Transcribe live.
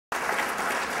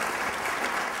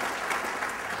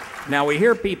Now, we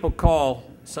hear people call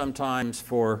sometimes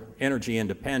for energy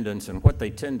independence, and what they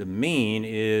tend to mean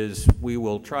is we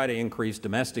will try to increase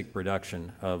domestic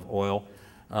production of oil,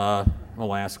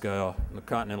 Alaska, the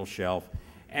continental shelf,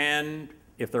 and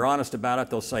if they're honest about it,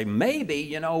 they'll say, maybe,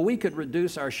 you know, we could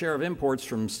reduce our share of imports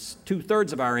from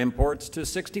 2/3 of our imports to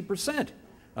 60%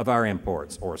 of our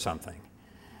imports or something.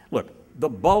 Look, the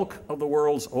bulk of the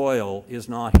world's oil is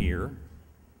not here,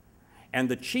 and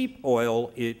the cheap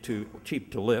oil,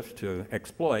 cheap to lift, to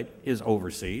exploit, is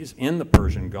overseas in the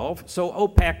Persian Gulf. So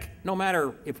OPEC, no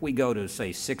matter if we go to,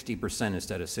 say, 60%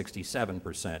 instead of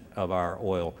 67% of our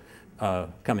oil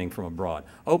coming from abroad,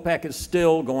 OPEC is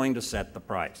still going to set the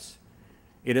price.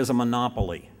 It is a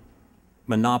monopoly.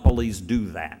 Monopolies do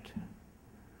that.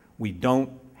 We don't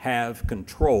have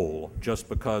control just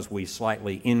because we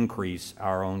slightly increase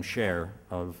our own share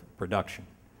of production.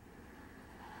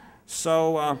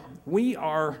 So we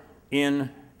are in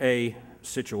a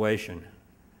situation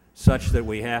such that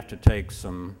we have to take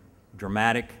some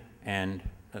dramatic and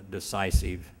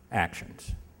decisive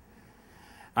actions.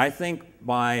 I think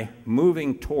by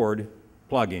moving toward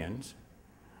plug-ins,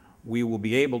 we will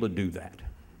be able to do that.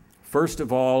 First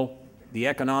of all, the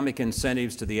economic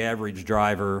incentives to the average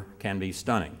driver can be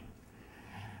stunning.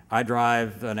 I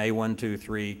drive an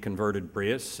A123 converted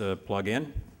Prius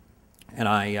plug-in,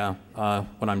 and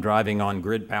when I'm driving on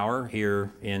grid power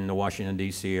here in the Washington,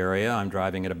 D.C. area, I'm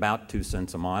driving at about 2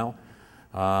 cents a mile.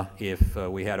 If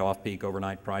we had off-peak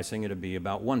overnight pricing, it would be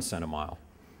about 1 cent a mile.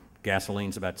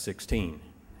 Gasoline's about 16,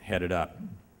 headed up.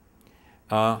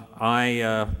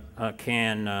 I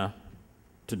can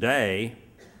today,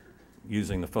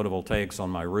 using the photovoltaics on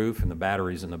my roof and the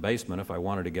batteries in the basement, if I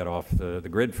wanted to get off the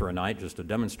grid for a night just to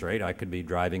demonstrate, I could be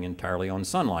driving entirely on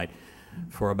sunlight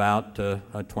for about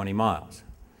 20 miles.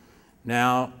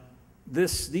 Now,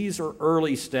 these are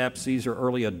early steps, these are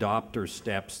early adopter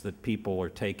steps that people are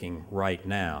taking right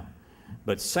now.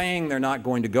 But saying they're not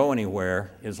going to go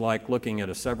anywhere is like looking at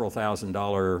a several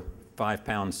 $1,000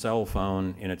 5-pound cell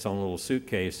phone in its own little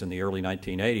suitcase in the early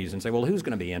 1980s and say, well, who's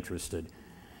going to be interested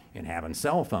in having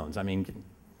cell phones? I mean,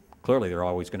 clearly they're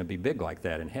always going to be big like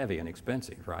that and heavy and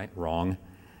expensive, right? Wrong.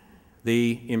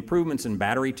 The improvements in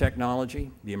battery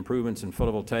technology, the improvements in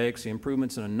photovoltaics, the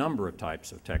improvements in a number of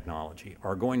types of technology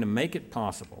are going to make it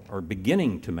possible, or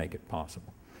beginning to make it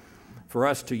possible, for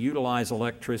us to utilize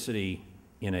electricity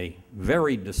in a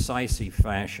very decisive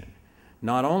fashion,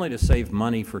 not only to save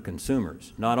money for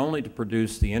consumers, not only to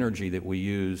produce the energy that we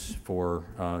use for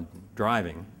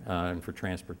driving and for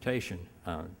transportation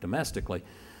domestically,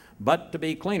 but to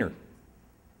be cleaner.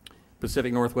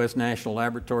 Pacific Northwest National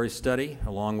Laboratory study,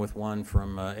 along with one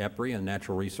from EPRI and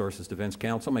Natural Resources Defense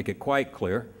Council, make it quite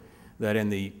clear that in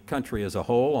the country as a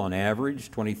whole, on average,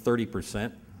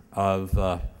 20–30% of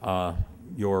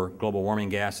your global warming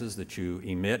gases that you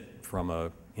emit from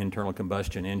an internal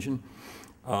combustion engine,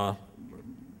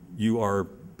 you are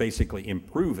basically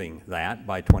improving that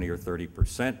by 20 or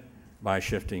 30% by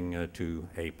shifting to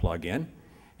a plug-in.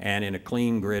 And in a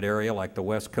clean grid area like the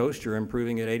West Coast, you're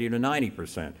improving at 80 to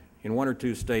 90%. In 1 or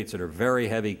 2 states that are very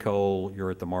heavy coal, you're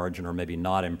at the margin or maybe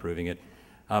not improving it.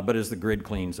 But as the grid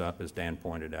cleans up, as Dan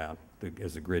pointed out,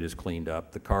 as the grid is cleaned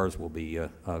up, the cars will be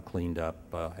cleaned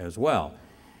up as well.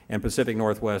 And Pacific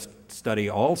Northwest study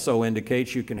also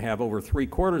indicates you can have over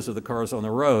 3/4 of the cars on the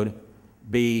road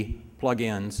be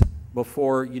plug-ins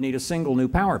before you need a single new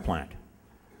power plant.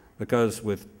 Because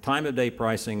with time-of-day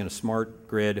pricing and a smart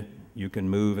grid, you can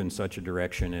move in such a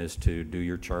direction as to do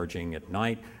your charging at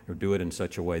night or do it in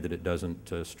such a way that it doesn't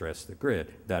stress the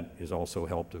grid. That is also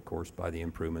helped, of course, by the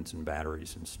improvements in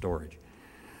batteries and storage.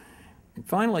 And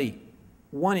finally,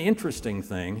 one interesting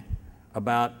thing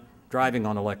about driving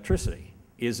on electricity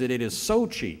is that it is so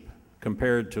cheap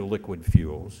compared to liquid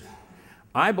fuels.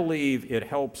 I believe it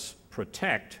helps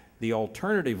protect the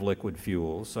alternative liquid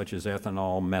fuels, such as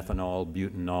ethanol, methanol,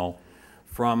 butanol,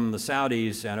 from the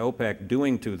Saudis and OPEC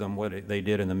doing to them what they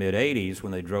did in the mid-'80s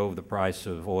when they drove the price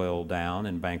of oil down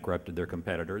and bankrupted their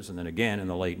competitors, and then again in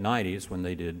the late '90s when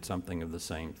they did something of the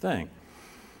same thing.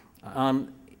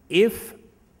 If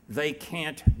they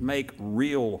can't make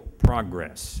real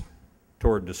progress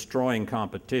toward destroying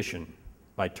competition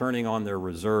by turning on their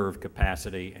reserve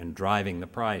capacity and driving the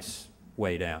price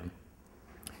way down,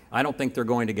 I don't think they're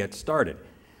going to get started,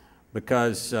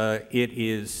 because it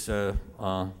is,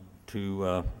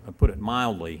 to put it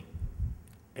mildly,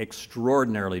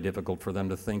 extraordinarily difficult for them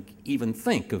to even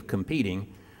think of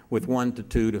competing with 1 to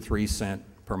 2 to 3 cent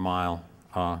per mile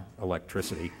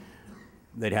electricity.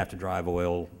 They'd have to drive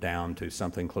oil down to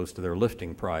something close to their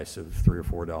lifting price of $3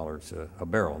 or $4 a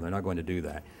barrel. They're not going to do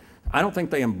that. I don't think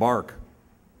they embark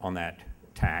on that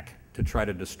tack to try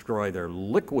to destroy their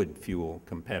liquid fuel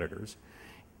competitors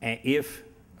if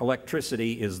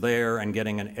electricity is there and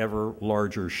getting an ever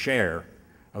larger share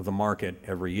of the market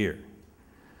every year.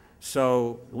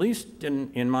 So, at least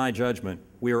in my judgment,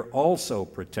 we are also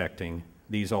protecting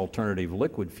these alternative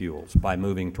liquid fuels by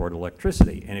moving toward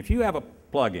electricity. And if you have a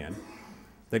plug-in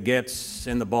that gets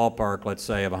in the ballpark, let's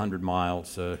say, of 100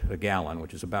 miles a gallon,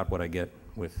 which is about what I get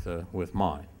with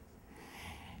mine,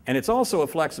 and it's also a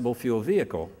flexible fuel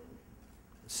vehicle,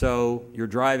 so you're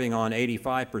driving on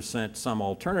 85% some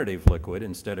alternative liquid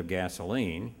instead of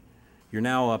gasoline, you're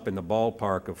now up in the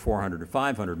ballpark of 400 to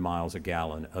 500 miles a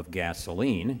gallon of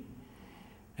gasoline.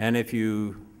 And if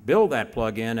you build that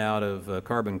plug-in out of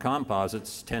carbon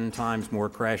composites 10 times more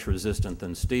crash resistant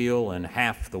than steel and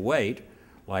half the weight,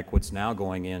 like what's now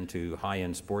going into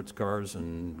high-end sports cars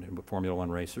and Formula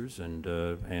One racers and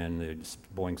the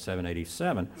Boeing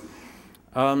 787,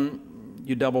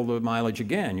 you double the mileage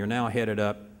again. You're now headed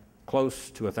up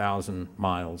close to 1,000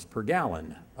 miles per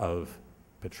gallon of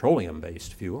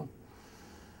petroleum-based fuel.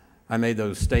 I made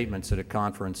those statements at a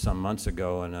conference some months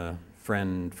ago, and a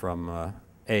friend from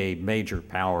a major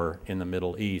power in the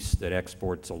Middle East that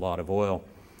exports a lot of oil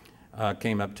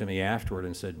came up to me afterward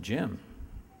and said, "Jim,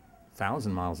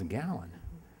 1,000 miles a gallon,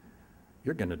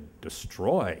 you're going to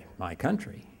destroy my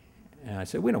country." And I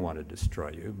said, "We don't want to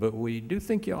destroy you, but we do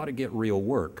think you ought to get real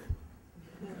work."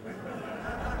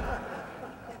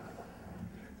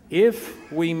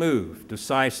 If we move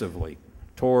decisively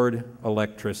toward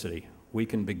electricity, we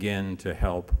can begin to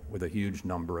help with a huge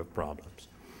number of problems.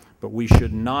 But we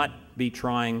should not be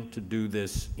trying to do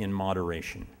this in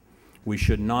moderation. We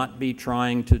should not be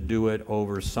trying to do it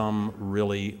over some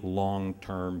really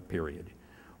long-term period.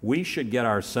 We should get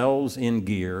ourselves in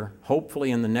gear,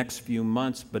 hopefully in the next few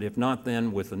months, but if not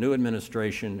then with the new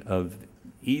administration of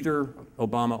either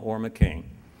Obama or McCain,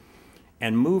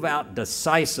 and move out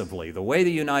decisively, the way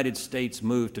the United States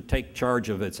moved to take charge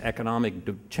of its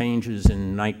economic changes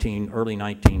in early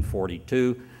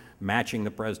 1942, matching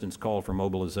the president's call for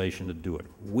mobilization to do it.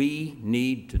 We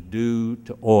need to do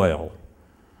to oil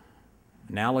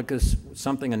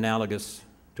something analogous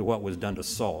to what was done to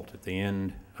salt at the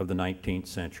end of the 19th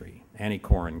century. Annie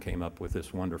Corrin came up with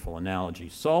this wonderful analogy.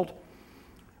 Salt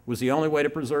was the only way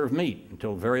to preserve meat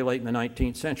until very late in the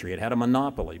 19th century. It had a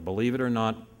monopoly. Believe it or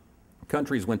not,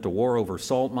 countries went to war over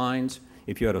salt mines.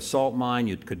 If you had a salt mine,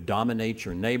 you could dominate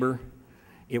your neighbor.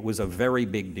 It was a very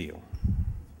big deal.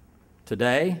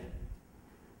 Today,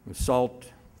 with salt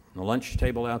on the lunch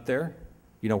table out there,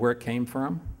 you know where it came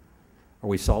from? Are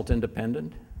we salt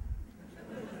independent?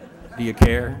 Do you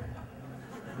care?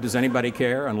 Does anybody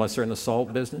care unless they're in the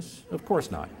salt business? Of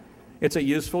course not. It's a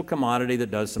useful commodity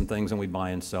that does some things, and we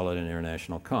buy and sell it in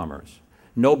international commerce.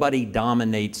 Nobody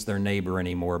dominates their neighbor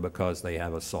anymore because they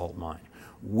have a salt mine.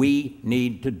 We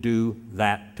need to do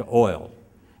that to oil,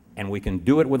 and we can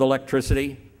do it with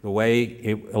electricity the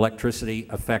way electricity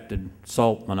affected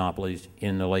salt monopolies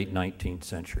in the late 19th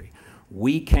century.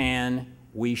 We can,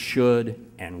 we should,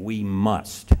 and we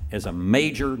must, as a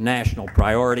major national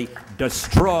priority,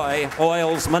 destroy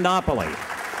oil's monopoly.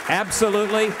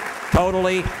 Absolutely,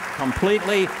 totally,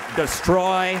 completely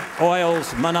destroy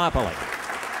oil's monopoly.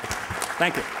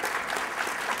 Thank you.